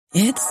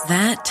It's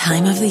that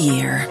time of the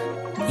year.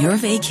 Your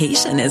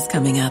vacation is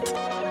coming up.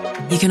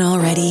 You can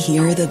already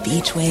hear the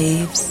beach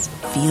waves,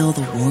 feel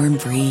the warm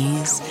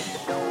breeze,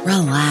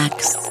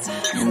 relax,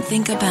 and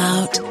think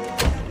about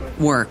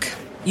work.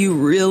 You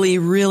really,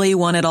 really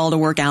want it all to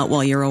work out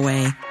while you're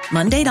away.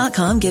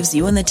 Monday.com gives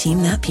you and the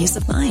team that peace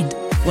of mind.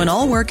 When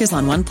all work is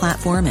on one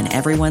platform and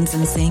everyone's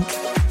in sync,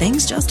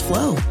 things just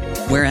flow.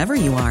 Wherever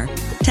you are,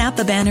 tap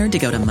the banner to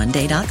go to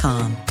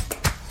Monday.com.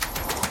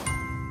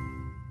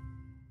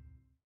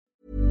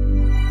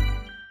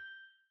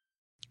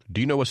 Do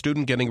you know a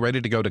student getting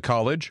ready to go to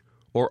college?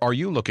 Or are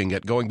you looking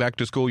at going back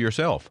to school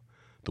yourself?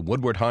 The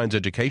Woodward Hines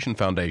Education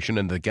Foundation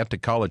and the Get to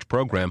College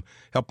program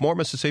help more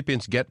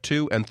Mississippians get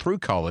to and through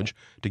college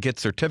to get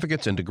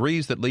certificates and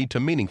degrees that lead to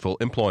meaningful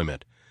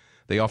employment.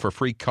 They offer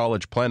free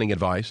college planning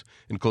advice,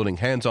 including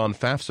hands-on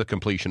FAFSA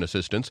completion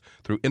assistance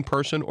through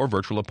in-person or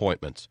virtual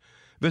appointments.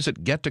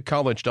 Visit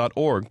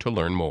gettocollege.org to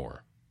learn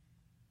more.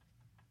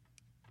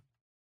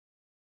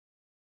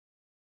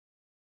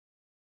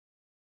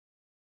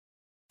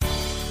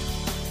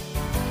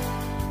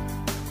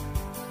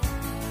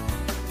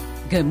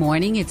 Good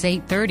morning. It's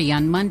 8:30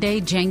 on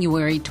Monday,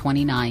 January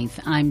 29th.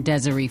 I'm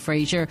Desiree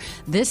Frazier.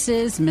 This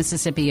is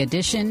Mississippi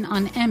Edition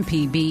on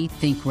MPB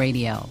Think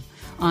Radio.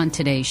 On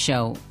today's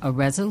show, a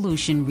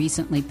resolution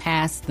recently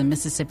passed the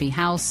Mississippi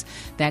House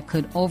that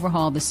could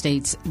overhaul the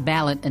state's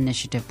ballot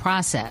initiative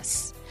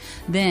process.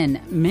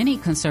 Then, many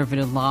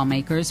conservative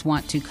lawmakers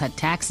want to cut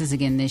taxes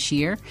again this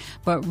year,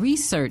 but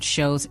research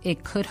shows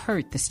it could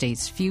hurt the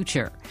state's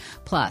future.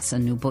 Plus, a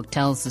new book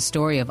tells the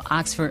story of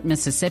Oxford,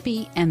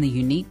 Mississippi, and the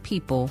unique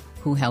people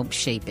who helped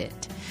shape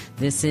it.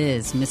 This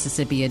is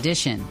Mississippi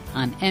Edition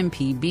on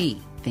MPB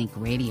Think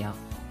Radio.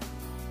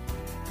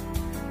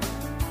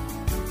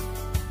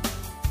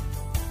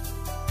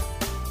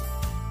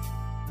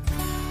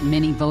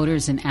 Many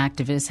voters and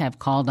activists have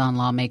called on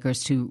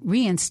lawmakers to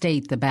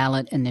reinstate the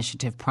ballot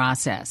initiative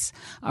process.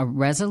 A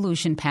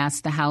resolution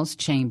passed the House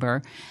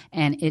chamber,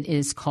 and it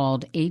is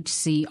called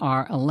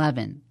HCR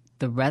 11.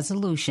 The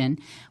resolution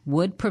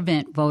would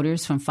prevent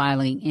voters from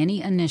filing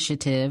any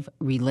initiative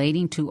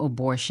relating to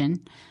abortion,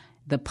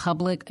 the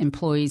public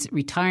employees'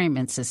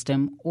 retirement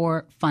system,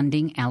 or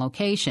funding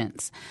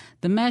allocations.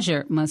 The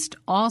measure must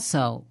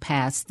also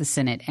pass the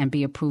Senate and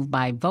be approved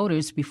by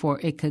voters before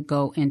it could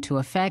go into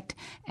effect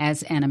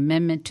as an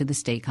amendment to the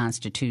state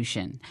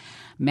constitution.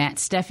 Matt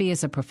Steffi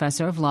is a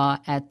professor of law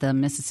at the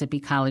Mississippi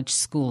College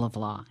School of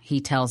Law.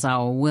 He tells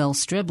our Will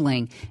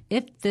Stribling,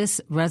 if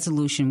this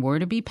resolution were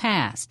to be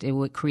passed, it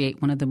would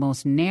create one of the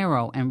most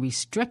narrow and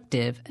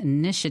restrictive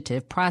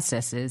initiative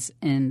processes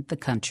in the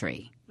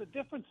country. The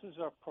differences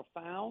are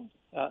profound.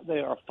 They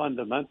are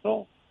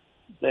fundamental.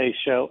 They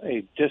show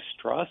a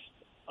distrust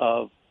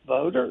of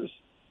voters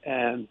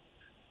and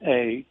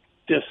a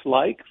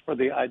dislike for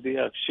the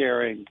idea of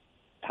sharing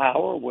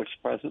power, which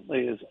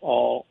presently is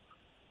all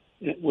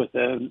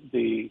within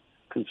the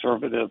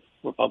conservative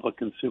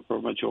Republican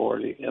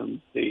supermajority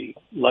in the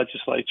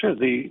legislature,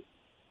 the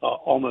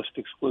almost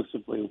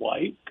exclusively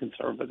white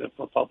conservative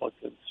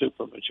Republican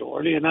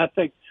supermajority. And I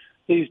think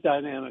these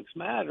dynamics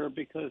matter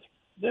because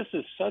this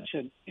is such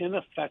an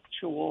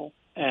ineffectual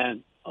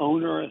and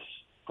onerous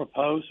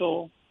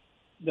proposal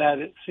that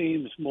it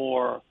seems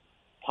more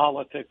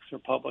politics or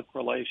public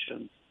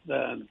relations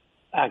than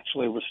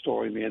actually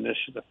restoring the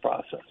initiative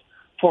process.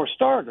 For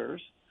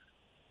starters,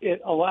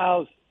 it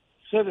allows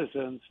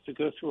citizens to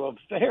go through a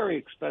very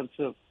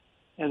expensive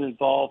and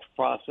involved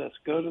process,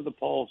 go to the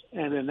polls,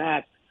 and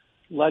enact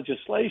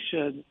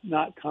legislation,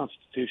 not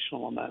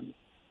constitutional amendments.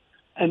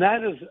 And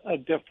that is a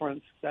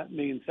difference that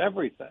means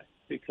everything,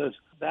 because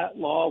that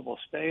law will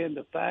stay in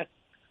effect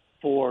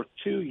for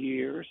 2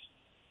 years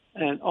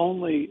and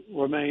only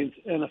remains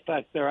in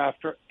effect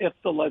thereafter if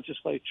the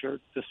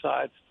legislature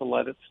decides to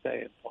let it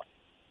stay in place.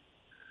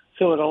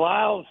 So it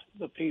allows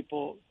the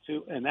people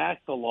to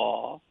enact a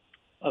law,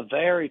 a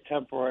very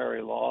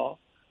temporary law,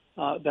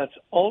 that's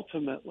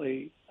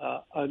ultimately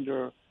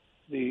under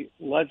the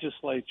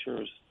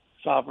legislature's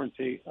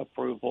sovereignty,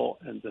 approval,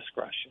 and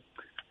discretion.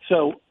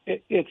 So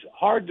it's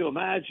hard to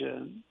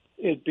imagine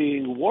it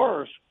being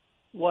worse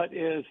what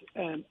is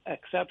an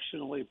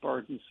exceptionally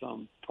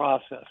burdensome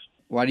process.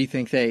 Why do you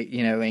think they,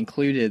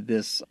 included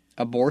this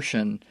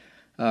abortion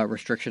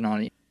restriction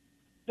on it?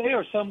 They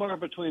are somewhere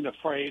between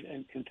afraid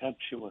and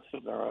contemptuous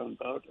of their own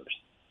voters,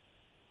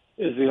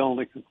 is the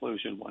only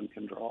conclusion one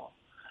can draw.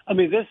 I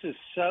mean, this is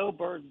so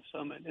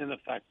burdensome and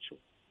ineffectual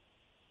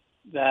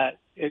that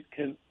it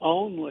can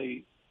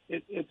only,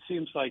 it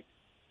seems like,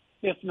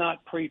 if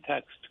not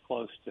pretext,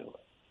 close to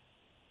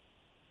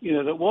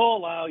it. That will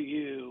allow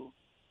you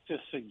to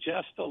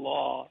suggest a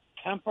law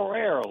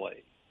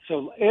temporarily.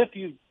 So if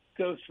you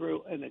go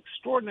through an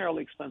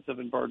extraordinarily expensive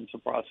and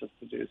burdensome process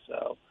to do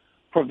so,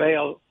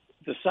 prevail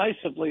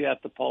decisively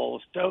at the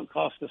polls, don't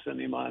cost us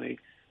any money,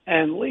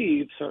 and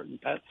leave certain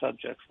pet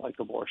subjects like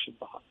abortion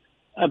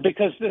behind.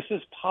 Because this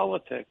is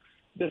politics.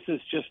 This is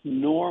just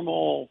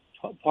normal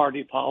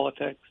party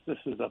politics. This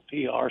is a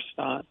PR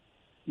stunt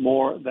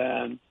more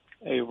than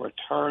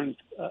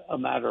a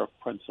matter of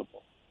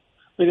principle.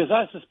 Because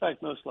I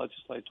suspect most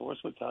legislators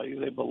would tell you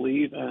they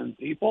believe in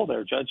people,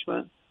 their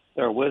judgment,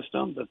 their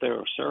wisdom, that they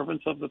are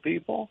servants of the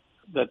people,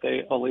 that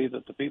they believe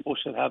that the people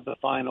should have the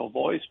final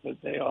voice, but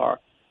they are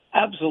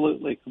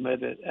absolutely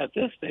committed at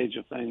this stage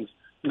of things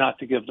not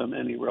to give them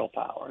any real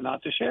power,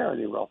 not to share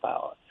any real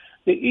power.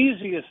 The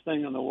easiest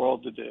thing in the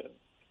world to do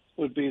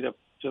would be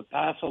to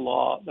pass a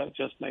law that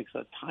just makes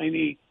a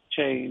tiny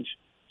change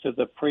to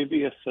the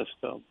previous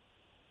system,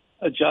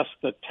 adjust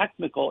the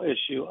technical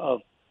issue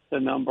of the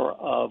number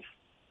of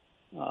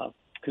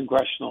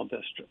congressional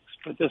districts.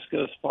 But this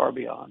goes far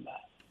beyond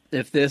that.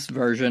 If this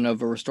version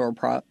of a restore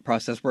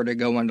process were to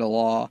go into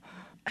law,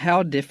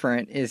 how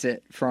different is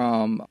it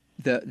from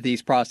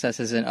these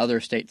processes in other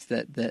states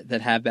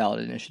that have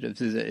ballot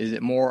initiatives? Is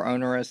it more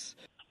onerous?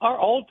 Our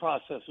old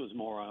process was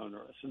more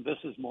onerous, and this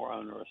is more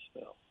onerous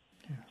still.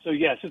 Yeah. So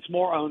yes, it's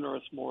more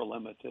onerous, more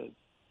limited,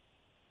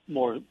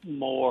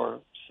 more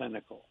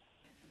cynical.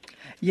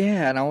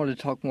 Yeah, and I want to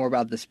talk more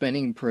about the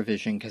spending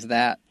provision, because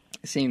that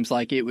seems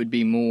like it would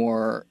be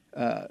more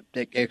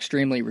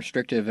extremely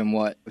restrictive in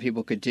what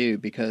people could do,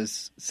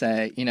 because,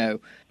 say,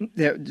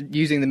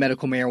 using the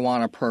medical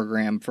marijuana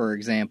program, for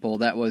example,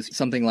 that was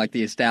something like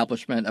the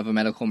establishment of a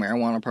medical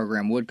marijuana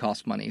program would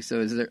cost money. So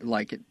is there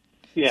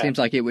seems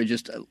like it would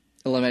just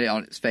eliminate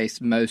on its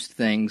face most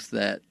things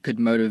that could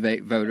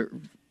motivate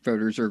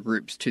voters or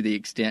groups to the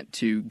extent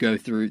to go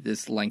through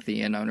this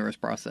lengthy and onerous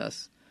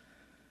process.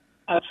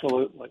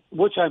 Absolutely,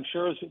 which I'm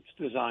sure is it's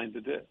designed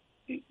to do.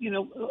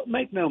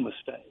 Make no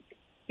mistake,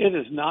 it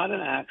is not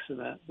an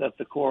accident that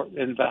the court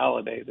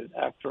invalidated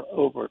after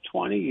over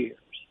 20 years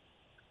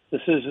the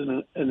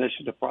citizen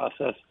initiative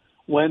process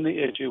when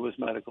the issue was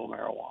medical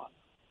marijuana.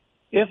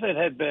 If it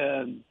had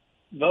been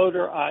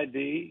voter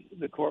ID,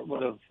 the court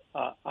would have,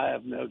 I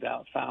have no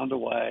doubt, found a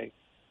way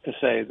to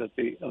say that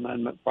the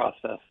amendment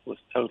process was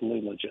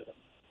totally legitimate.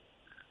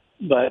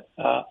 But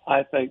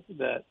I think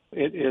that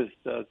it is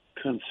the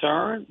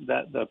concern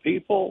that the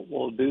people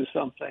will do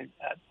something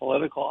at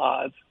political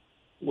odds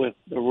with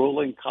the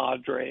ruling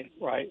cadre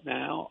right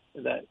now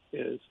that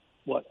is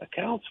what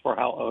accounts for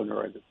how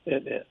onerous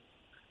it is.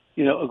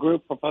 A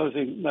group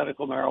proposing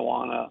medical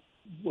marijuana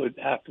would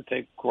have to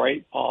take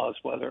great pause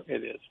whether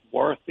it is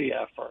worth the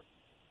effort,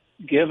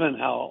 given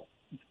how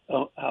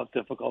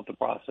difficult the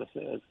process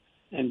is,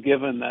 and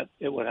given that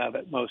it would have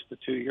at most a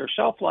 2-year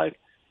shelf life,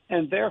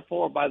 and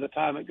therefore by the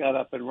time it got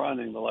up and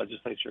running, the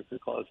legislature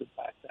could close it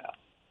back down.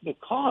 The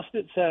cost,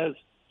 it says,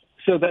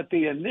 so that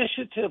the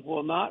initiative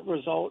will not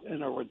result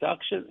in a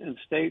reduction in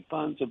state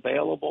funds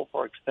available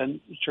for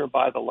expenditure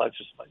by the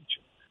legislature.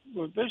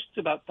 Revisions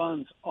about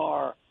funds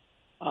are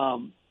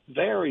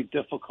very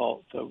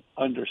difficult to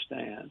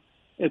understand.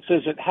 It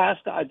says it has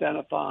to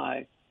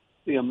identify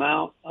the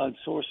amount and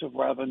source of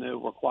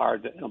revenue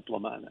required to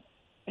implement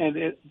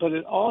it. But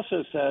it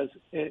also says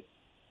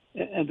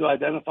and to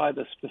identify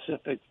the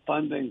specific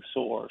funding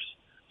source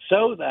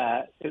so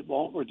that it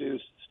won't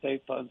reduce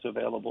state funds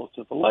available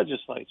to the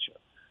legislature.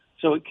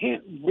 So it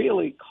can't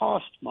really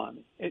cost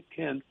money. It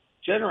can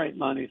generate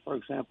money, for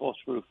example,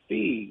 through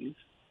fees,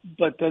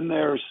 but then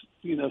there's,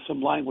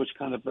 some language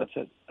kind of that's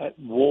at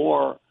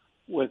war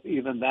with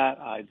even that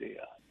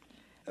idea.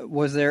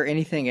 Was there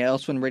anything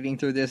else when reading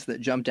through this that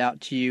jumped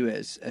out to you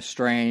as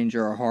strange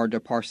or hard to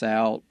parse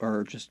out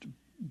or just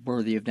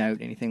worthy of note,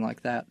 anything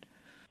like that?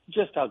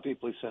 Just how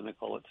deeply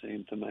cynical it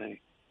seemed to me,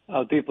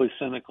 how deeply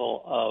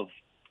cynical of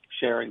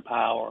sharing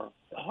power.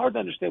 Hard to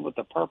understand what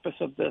the purpose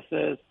of this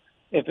is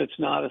if it's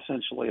not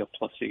essentially a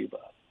placebo.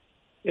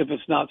 If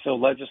it's not so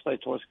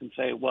legislators can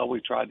say, well,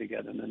 we tried to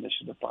get an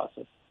initiative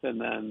process, and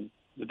then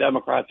the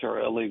Democrats or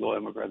illegal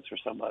immigrants or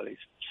somebody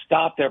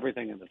stopped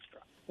everything in its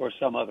tracks, or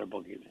some other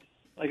boogeyman.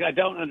 I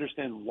don't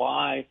understand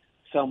why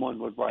someone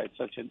would write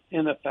such an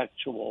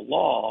ineffectual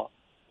law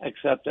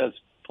except as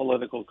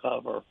political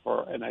cover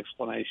for an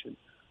explanation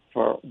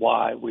for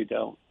why we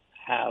don't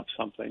have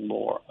something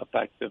more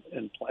effective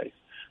in place.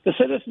 The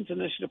Citizens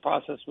Initiative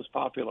process was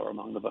popular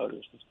among the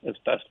voters, as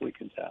best we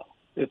can tell.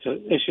 It's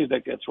an issue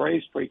that gets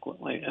raised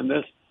frequently, and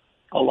this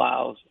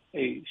allows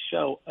a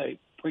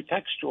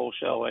pretextual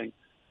showing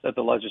that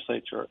the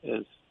legislature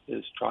is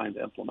trying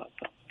to implement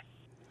something.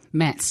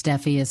 Matt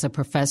Steffi is a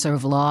professor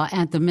of law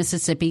at the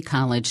Mississippi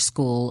College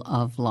School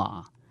of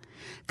Law.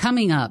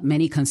 Coming up,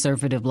 many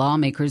conservative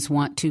lawmakers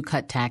want to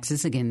cut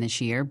taxes again this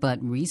year,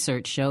 but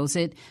research shows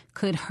it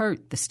could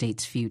hurt the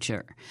state's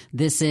future.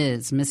 This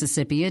is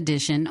Mississippi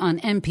Edition on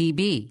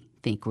MPB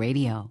Think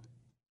Radio.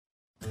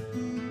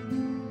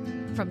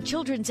 From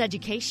children's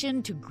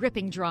education to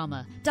gripping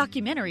drama,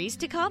 documentaries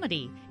to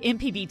comedy,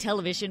 MPB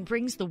Television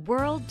brings the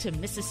world to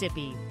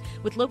Mississippi.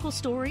 With local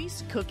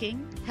stories,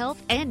 cooking,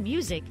 health, and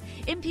music,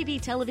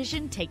 MPB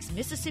Television takes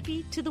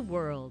Mississippi to the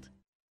world.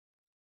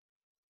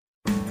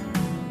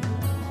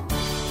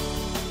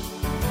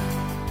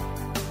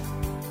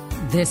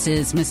 This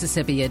is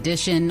Mississippi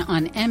Edition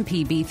on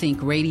MPB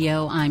Think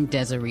Radio. I'm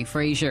Desiree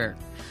Frazier.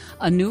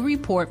 A new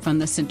report from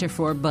the Center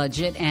for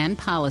Budget and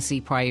Policy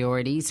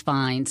Priorities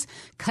finds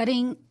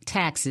cutting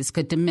taxes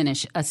could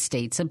diminish a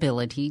state's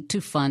ability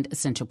to fund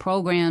essential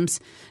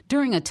programs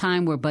during a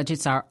time where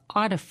budgets are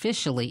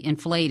artificially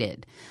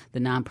inflated.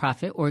 The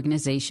nonprofit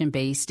organization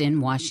based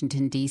in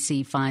Washington,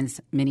 D.C. finds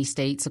many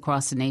states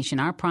across the nation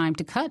are primed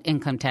to cut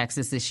income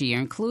taxes this year,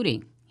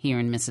 including here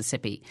in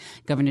Mississippi.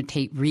 Governor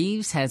Tate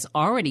Reeves has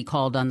already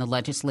called on the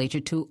legislature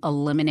to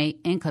eliminate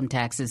income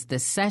taxes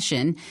this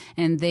session,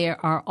 and there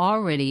are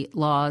already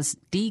laws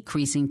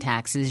decreasing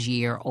taxes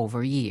year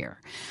over year.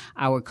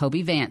 Our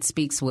Kobe Vance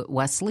speaks with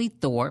Wesley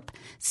Thorpe,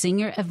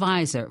 Senior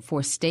Advisor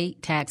for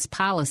State Tax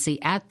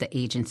Policy at the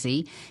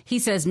agency. He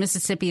says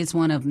Mississippi is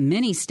one of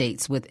many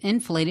states with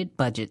inflated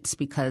budgets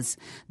because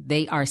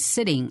they are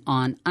sitting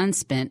on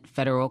unspent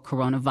federal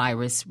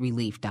coronavirus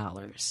relief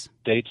dollars.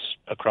 States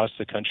across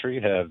the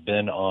country have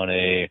been on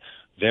a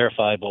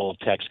verifiable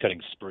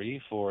tax-cutting spree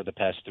for the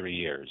past 3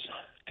 years,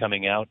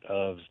 coming out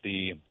of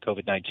the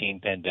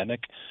COVID-19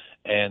 pandemic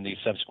and the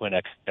subsequent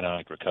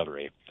economic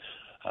recovery.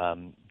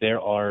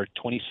 There are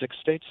 26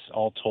 states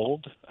all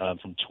told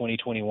from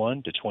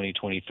 2021 to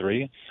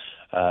 2023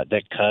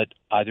 that cut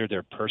either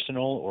their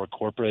personal or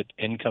corporate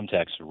income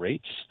tax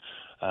rates.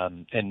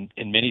 And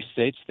in many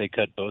states, they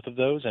cut both of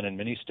those, and in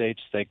many states,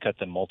 they cut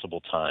them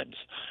multiple times.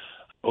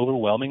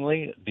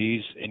 Overwhelmingly,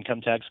 these income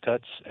tax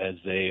cuts, as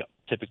they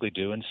typically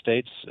do in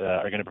states,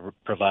 are going to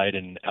provide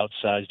an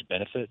outsized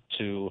benefit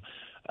to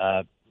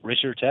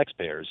richer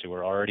taxpayers who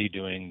are already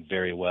doing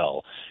very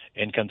well.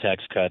 Income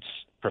tax cuts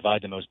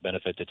provide the most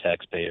benefit to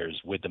taxpayers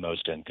with the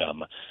most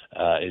income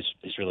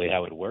is really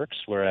how it works,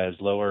 whereas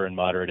lower and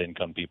moderate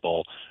income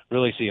people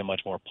really see a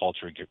much more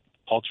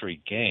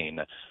paltry gain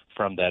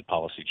from that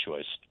policy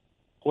choice.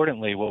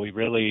 Importantly, what we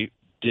really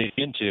dig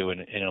into and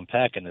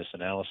unpack in this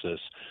analysis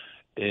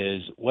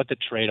is what the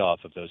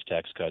trade-off of those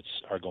tax cuts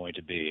are going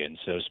to be. And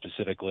so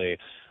specifically,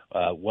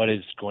 what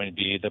is going to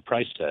be the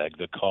price tag,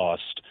 the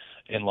cost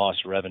in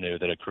lost revenue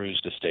that accrues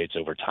to states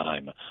over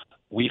time.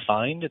 We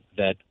find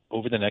that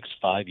over the next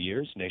 5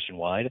 years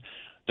nationwide,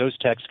 those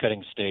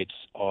tax-cutting states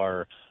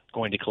are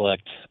going to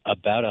collect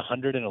about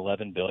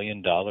 $111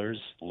 billion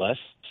less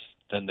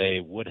than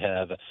they would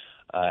have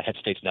had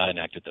states not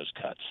enacted those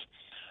cuts.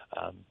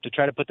 To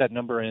try to put that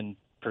number in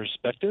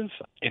perspective,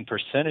 in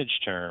percentage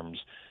terms,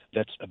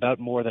 that's about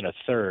more than a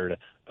third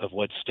of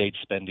what states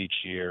spend each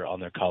year on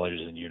their colleges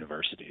and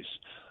universities.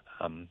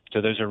 So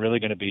those are really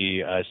going to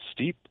be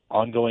steep,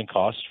 ongoing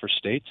costs for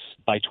states.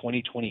 By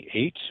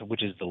 2028,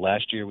 which is the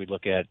last year we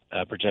look at,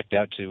 project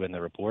out to in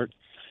the report,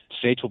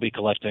 states will be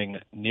collecting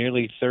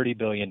nearly $30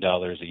 billion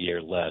a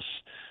year less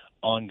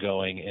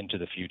ongoing into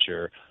the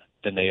future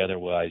than they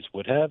otherwise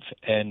would have.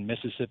 And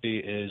Mississippi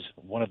is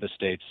one of the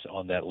states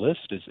on that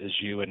list, as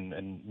you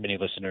and many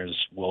listeners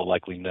will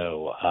likely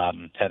know,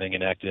 having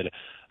enacted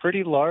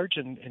pretty large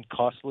and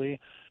costly,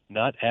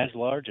 not as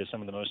large as some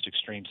of the most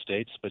extreme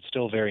states, but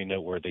still very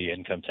noteworthy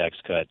income tax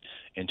cut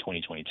in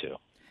 2022.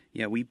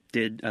 Yeah, we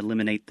did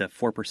eliminate the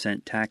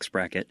 4% tax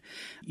bracket.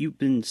 You've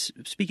been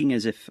speaking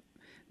as if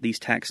these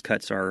tax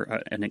cuts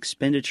are an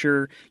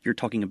expenditure. You're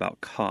talking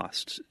about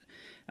costs.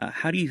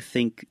 How do you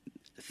think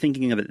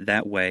thinking of it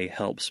that way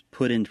helps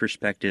put in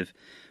perspective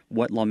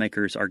what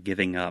lawmakers are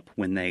giving up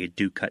when they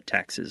do cut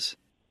taxes?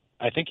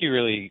 I think you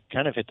really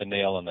kind of hit the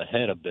nail on the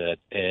head a bit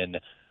in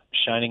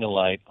shining a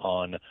light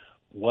on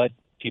what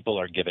people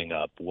are giving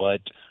up,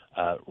 what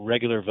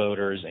regular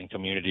voters and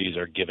communities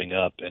are giving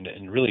up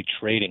and really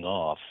trading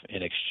off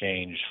in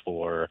exchange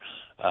for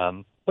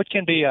what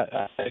can be,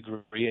 I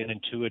agree, an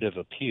intuitive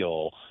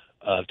appeal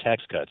of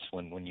tax cuts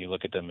when you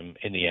look at them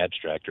in the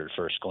abstract or at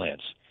first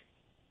glance.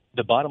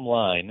 The bottom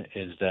line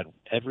is that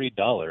every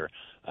dollar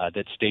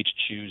that states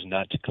choose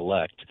not to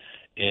collect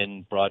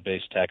in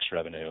broad-based tax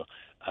revenue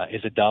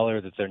is a dollar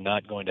that they're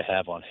not going to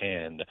have on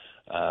hand,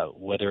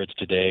 whether it's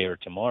today or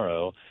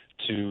tomorrow,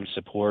 to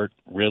support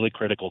really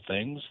critical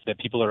things that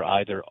people are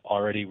either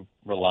already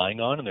relying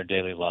on in their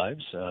daily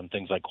lives,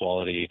 things like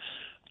quality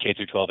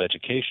K-12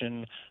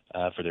 education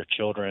for their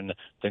children,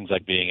 things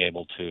like being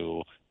able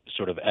to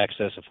sort of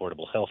access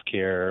affordable health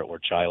care or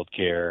child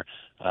care,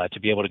 to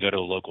be able to go to a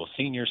local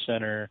senior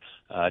center,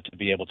 to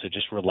be able to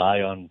just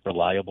rely on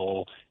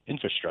reliable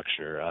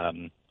infrastructure,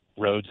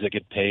 roads that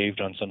get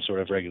paved on some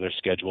sort of regular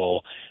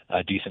schedule,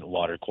 decent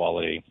water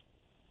quality.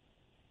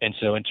 And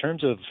so in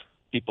terms of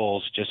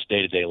people's just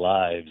day-to-day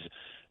lives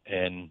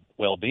and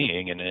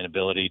well-being and an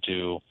ability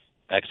to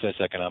access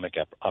economic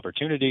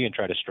opportunity and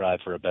try to strive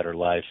for a better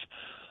life,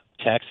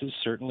 taxes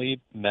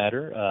certainly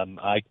matter.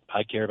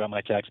 I care about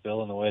my tax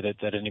bill in the way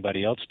that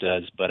anybody else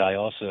does, but I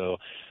also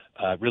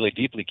really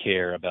deeply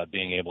care about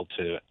being able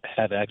to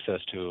have access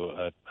to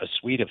a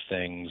suite of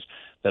things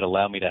that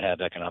allow me to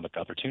have economic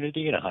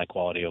opportunity and a high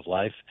quality of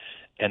life.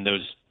 And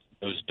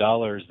those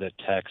dollars that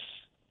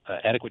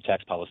adequate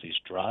tax policies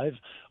drive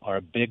are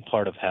a big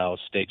part of how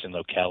states and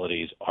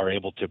localities are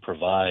able to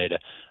provide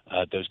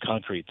those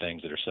concrete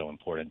things that are so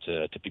important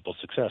to people's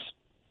success.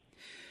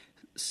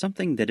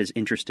 Something that is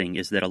interesting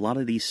is that a lot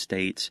of these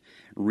states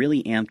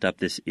really amped up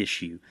this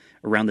issue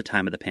around the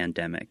time of the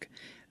pandemic.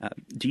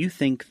 Do you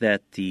think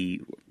that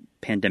the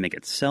pandemic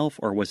itself,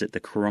 or was it the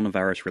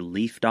coronavirus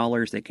relief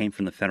dollars that came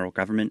from the federal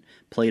government,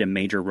 played a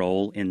major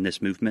role in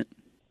this movement?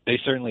 They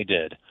certainly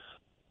did.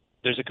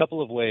 There's a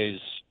couple of ways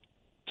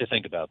to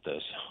think about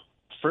this.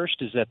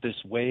 First is that this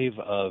wave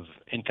of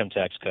income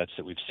tax cuts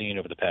that we've seen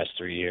over the past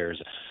 3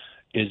 years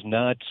is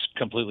not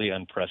completely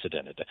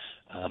unprecedented.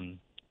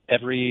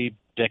 Every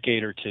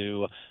decade or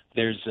two,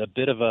 there's a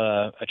bit of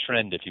a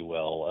trend, if you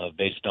will,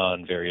 based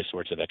on various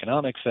sorts of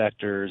economic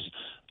factors,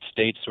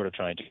 states sort of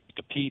trying to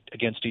compete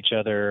against each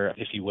other,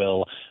 if you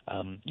will.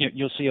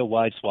 You'll see a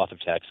wide swath of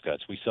tax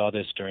cuts. We saw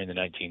this during the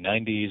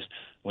 1990s,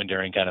 when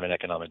during kind of an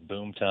economic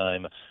boom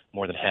time,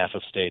 more than half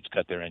of states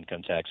cut their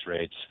income tax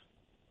rates.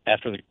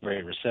 After the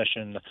Great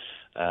Recession,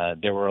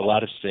 there were a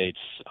lot of states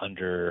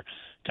under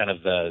kind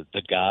of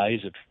the guise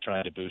of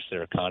trying to boost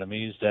their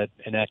economies that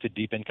enacted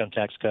deep income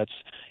tax cuts,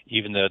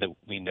 even though that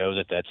we know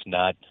that that's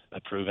not a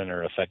proven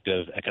or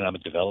effective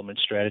economic development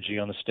strategy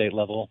on the state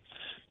level.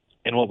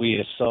 And what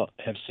we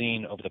have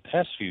seen over the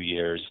past few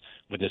years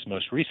with this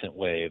most recent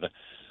wave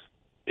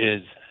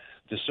is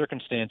the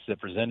circumstance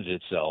that presented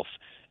itself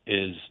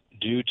is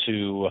due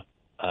to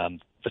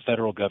the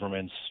federal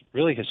government's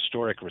really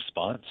historic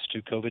response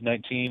to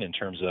COVID-19 in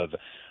terms of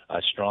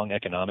strong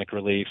economic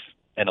relief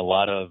and a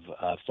lot of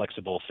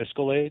flexible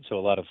fiscal aid, so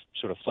a lot of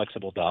sort of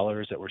flexible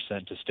dollars that were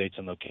sent to states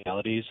and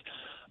localities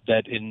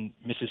that in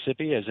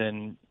Mississippi, as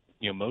in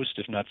most,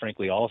 if not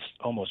frankly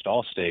almost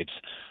all states,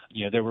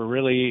 there were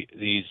really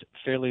these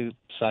fairly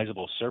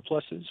sizable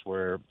surpluses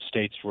where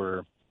states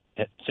were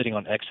sitting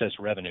on excess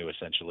revenue,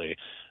 essentially,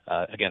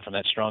 again, from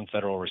that strong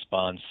federal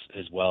response,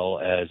 as well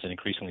as an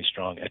increasingly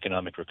strong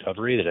economic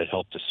recovery that had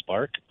helped to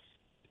spark.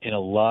 In a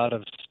lot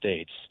of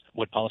states,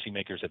 what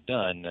policymakers have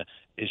done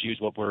is use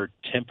what were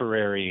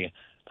temporary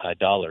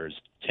dollars,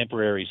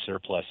 temporary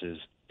surpluses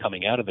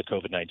coming out of the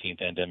COVID-19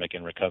 pandemic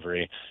and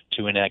recovery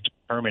to enact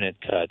permanent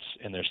cuts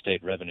in their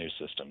state revenue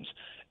systems.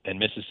 And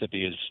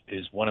Mississippi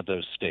is one of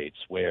those states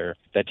where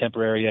that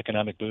temporary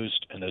economic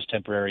boost and those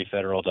temporary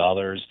federal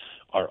dollars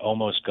are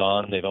almost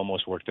gone. They've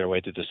almost worked their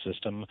way through the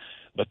system.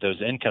 But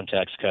those income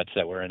tax cuts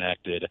that were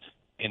enacted,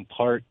 in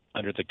part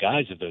under the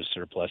guise of those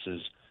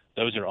surpluses,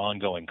 those are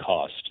ongoing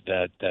costs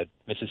that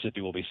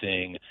Mississippi will be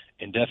seeing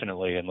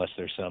indefinitely unless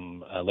there's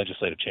some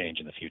legislative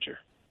change in the future.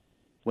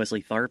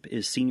 Wesley Tharp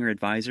is Senior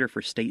Advisor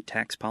for State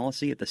Tax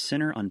Policy at the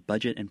Center on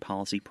Budget and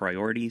Policy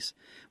Priorities.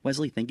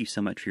 Wesley, thank you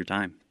so much for your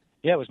time.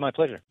 Yeah, it was my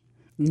pleasure.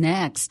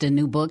 Next, a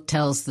new book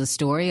tells the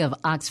story of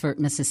Oxford,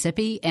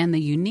 Mississippi, and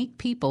the unique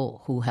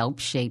people who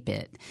helped shape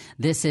it.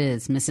 This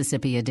is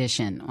Mississippi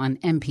Edition on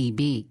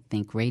MPB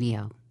Think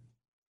Radio.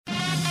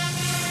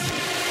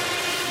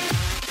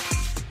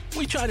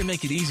 We try to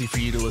make it easy for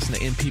you to listen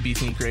to MPB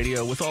Think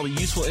Radio with all the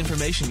useful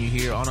information you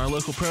hear on our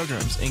local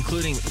programs,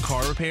 including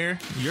car repair,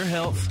 your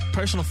health,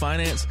 personal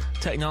finance,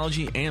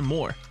 technology, and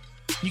more.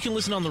 You can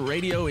listen on the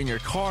radio in your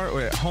car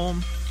or at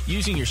home,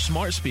 using your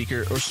smart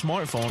speaker or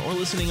smartphone, or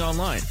listening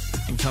online.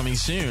 And coming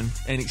soon,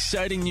 an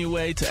exciting new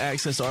way to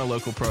access our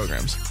local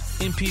programs.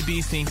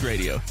 MPB Think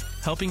Radio,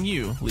 helping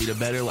you lead a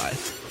better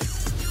life.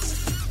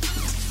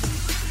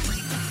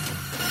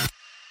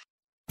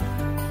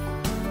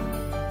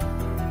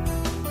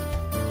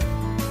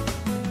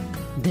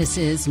 This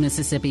is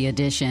Mississippi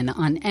Edition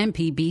on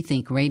MPB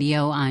Think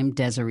Radio. I'm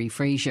Desiree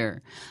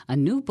Frazier. A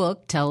new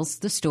book tells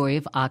the story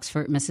of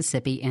Oxford,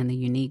 Mississippi, and the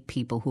unique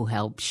people who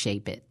helped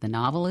shape it. The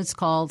novel is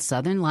called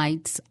Southern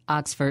Lights,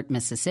 Oxford,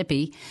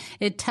 Mississippi.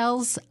 It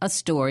tells a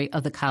story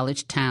of the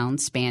college town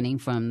spanning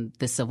from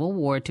the Civil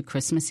War to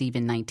Christmas Eve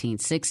in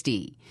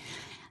 1960.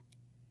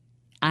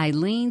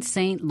 Eileen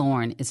St.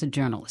 Laurent is a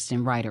journalist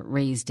and writer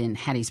raised in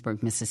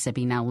Hattiesburg,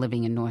 Mississippi, now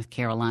living in North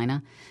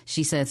Carolina.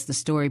 She says the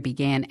story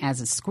began as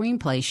a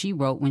screenplay she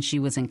wrote when she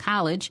was in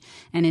college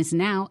and is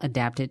now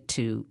adapted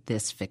to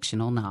this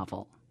fictional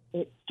novel.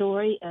 It's a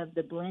story of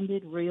the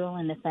blended real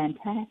and the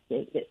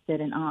fantastic that's set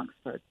in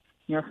Oxford,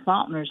 near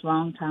Faulkner's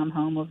longtime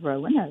home of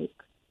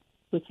Roanoke,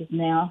 which is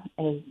now,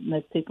 as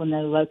most people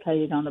know,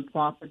 located on the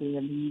property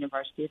of the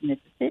University of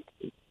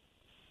Mississippi.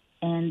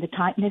 And the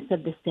tightness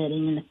of the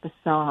setting and the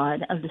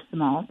facade of the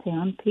small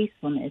town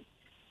peacefulness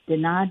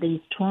deny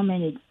these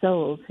tormented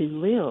souls who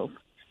live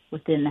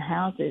within the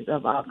houses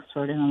of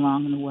Oxford and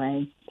along the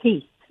way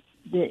peace.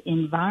 The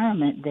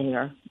environment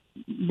there,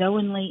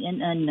 knowingly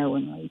and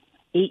unknowingly,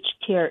 each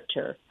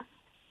character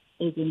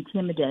is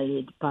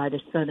intimidated by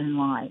the Southern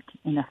Light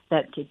and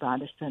affected by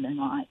the Southern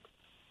Light.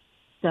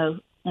 So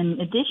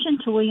in addition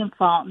to William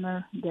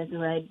Faulkner,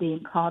 Desiree,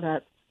 being caught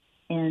up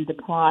in the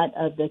plot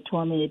of the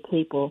tormented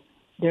people,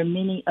 there are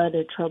many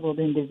other troubled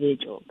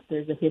individuals.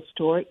 There's a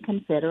historic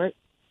Confederate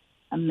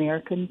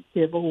American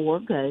Civil War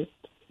ghost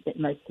that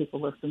most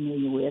people are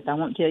familiar with. I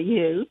won't tell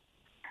you.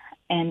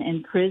 An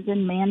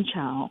imprisoned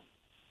man-child,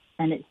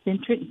 an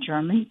eccentric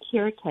German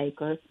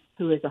caretaker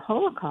who is a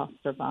Holocaust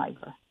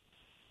survivor,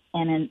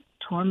 and a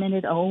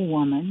tormented old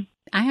woman.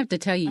 I have to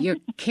tell you, your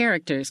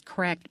characters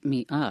cracked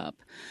me up.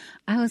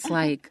 I was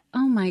like,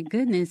 oh my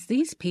goodness,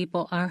 these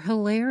people are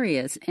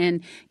hilarious.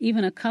 And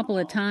even a couple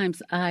of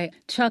times I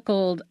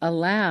chuckled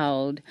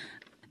aloud.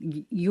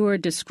 your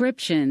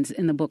descriptions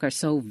in the book are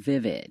so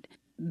vivid.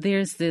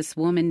 There's this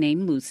woman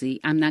named Lucy.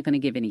 I'm not going to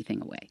give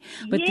anything away.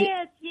 But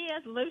yes,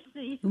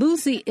 Lucy.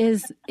 Lucy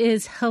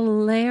is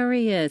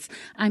hilarious.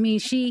 I mean,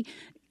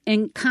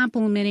 in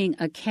complimenting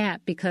a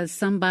cat because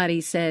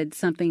somebody said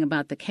something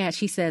about the cat,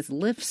 she says,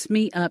 lifts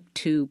me up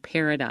to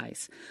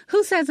paradise.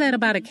 Who says that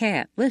about a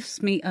cat?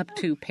 Lifts me up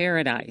to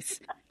paradise.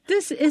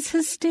 This is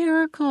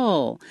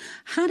hysterical.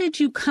 How did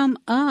you come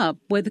up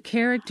with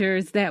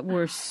characters that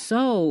were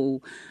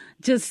so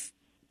just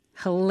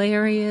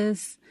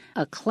hilarious,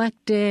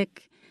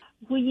 eclectic?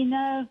 Well,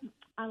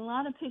 a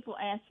lot of people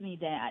ask me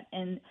that.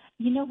 And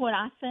you know what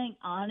I think,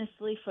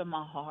 honestly, from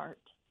my heart?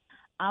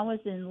 I was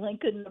in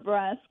Lincoln,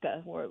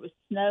 Nebraska, where it was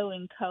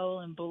snowing,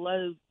 cold, and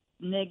below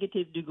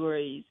negative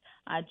degrees.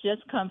 I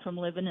just come from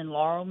living in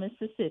Laurel,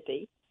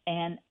 Mississippi,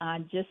 and I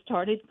just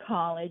started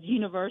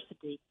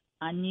university.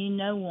 I knew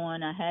no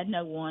one. I had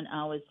no one.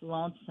 I was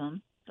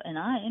lonesome, and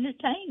I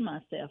entertained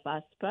myself,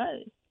 I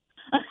suppose.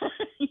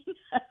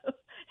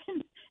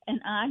 And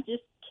I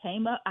just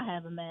came up. I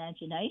have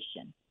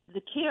imagination.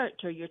 The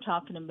character you're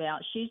talking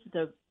about, she's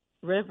the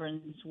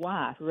Reverend's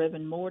wife,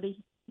 Reverend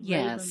Morty.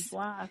 Yes. Reverend's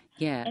wife.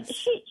 Yes. And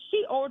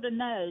she ought to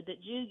know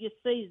that Julius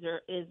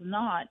Caesar is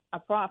not a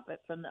prophet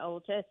from the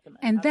Old Testament.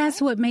 And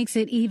that's what makes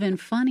it even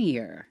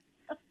funnier.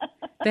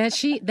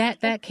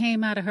 That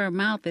came out of her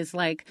mouth is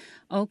like,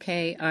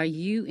 okay, are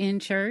you in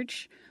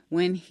church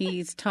when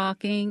he's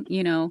talking,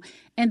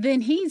 and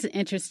then he's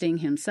interesting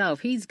himself.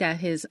 He's got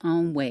his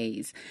own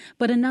ways.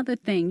 But another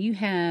thing, you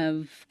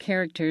have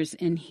characters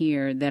in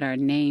here that are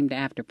named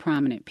after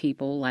prominent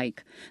people,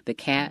 like the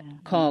cat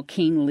called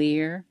King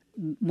Lear.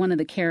 One of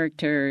the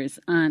characters,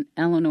 Aunt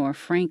Eleanor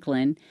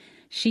Franklin,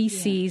 she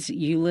sees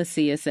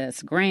Ulysses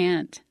S.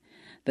 Grant,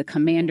 the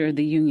commander of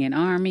the Union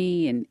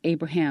Army, and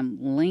Abraham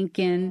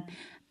Lincoln. Yeah.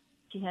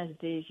 She has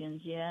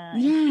visions, Yes.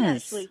 And she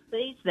actually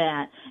sees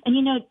that. And,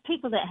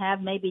 people that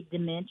have maybe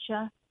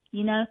dementia,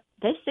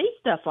 they see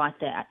stuff like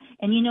that.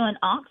 And, in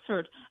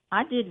Oxford,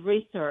 I did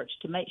research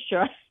to make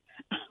sure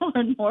I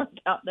learned more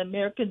about the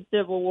American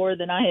Civil War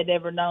than I had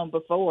ever known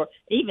before,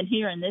 even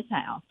here in this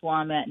house where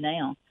I'm at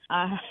now.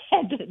 I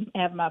had to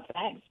have my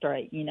facts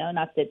straight, and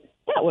I said,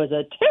 that was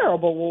a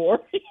terrible war,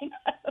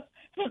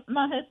 And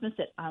my husband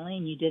said,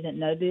 Eileen, you didn't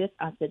know this?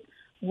 I said,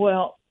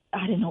 well,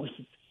 I didn't know it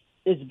was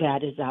as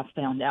bad as I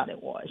found out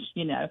it was,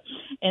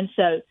 And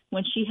so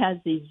when she has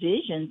these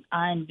visions,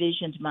 I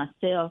envisioned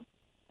myself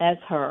as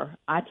her.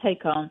 I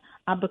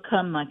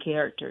become my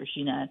characters,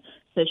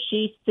 So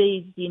she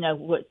sees,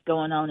 what's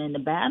going on in the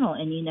battle.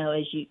 And,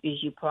 as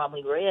you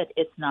probably read,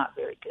 it's not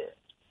very good.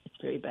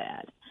 It's very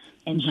bad.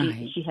 And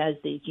she has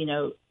these,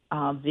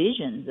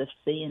 visions of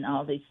seeing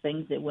all these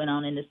things that went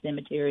on in the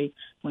cemetery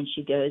when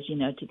she goes,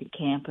 to the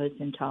campus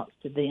and talks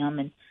to them.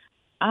 And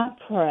I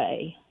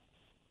pray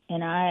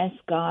and I ask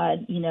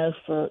God,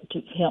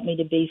 to help me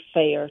to be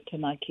fair to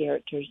my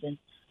characters and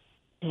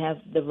to have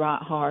the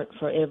right heart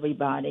for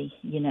everybody,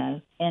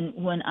 And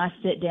when I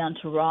sit down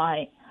to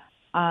write,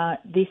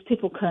 these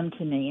people come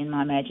to me in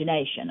my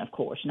imagination, of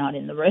course, not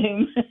in the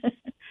room.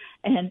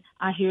 And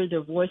I hear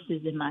their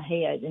voices in my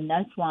head, and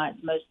that's why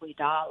it's mostly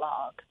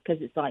dialogue,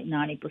 because it's like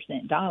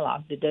 90%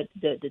 dialogue.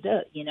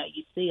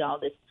 You see all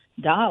this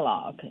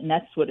dialogue, and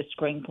that's what a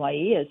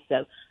screenplay is.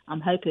 So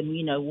I'm hoping,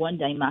 one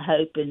day my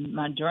hope and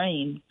my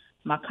dream,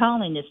 my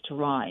calling is to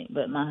write,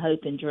 but my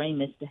hope and dream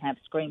is to have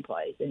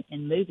screenplays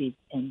and movies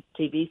and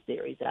TV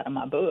series out of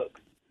my books.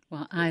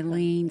 Well,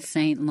 Eileen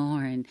St.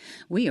 Lauren,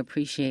 we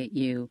appreciate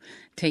you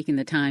taking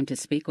the time to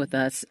speak with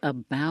us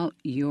about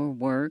your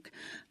work.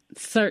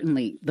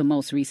 Certainly the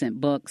most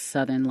recent book,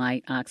 Southern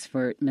Light,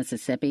 Oxford,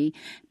 Mississippi.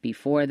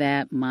 Before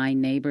that, My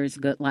Neighbors,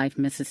 Good Life,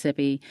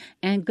 Mississippi.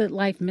 And Good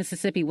Life,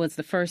 Mississippi was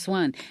the first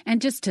one.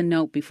 And just to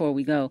note before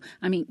we go,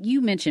 you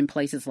mentioned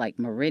places like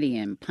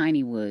Meridian,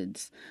 Piney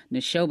Woods,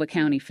 Neshoba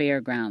County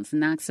Fairgrounds,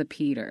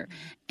 Noxapeter,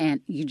 and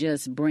you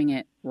just bring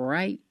it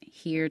right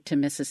here to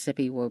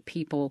Mississippi where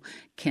people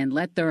can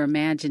let their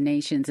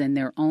imaginations and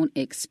their own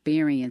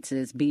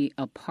experiences be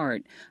a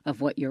part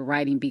of what you're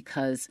writing,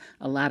 because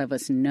a lot of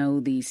us know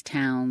these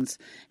towns,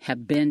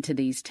 have been to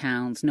these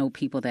towns, know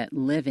people that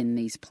live in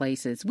these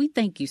places. We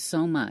thank you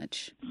so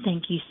much.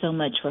 Thank you so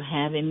much for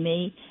having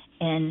me,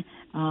 and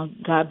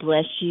God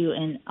bless you,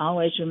 and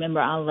always remember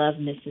I love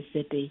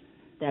Mississippi.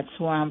 That's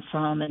where I'm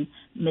from, and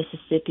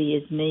Mississippi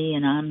is me,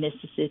 and I'm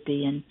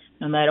Mississippi, and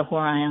no matter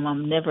where I am,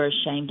 I'm never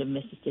ashamed of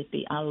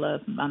Mississippi. I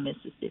love my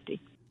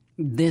Mississippi.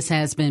 This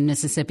has been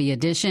Mississippi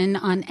Edition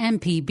on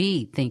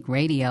MPB Think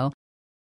Radio.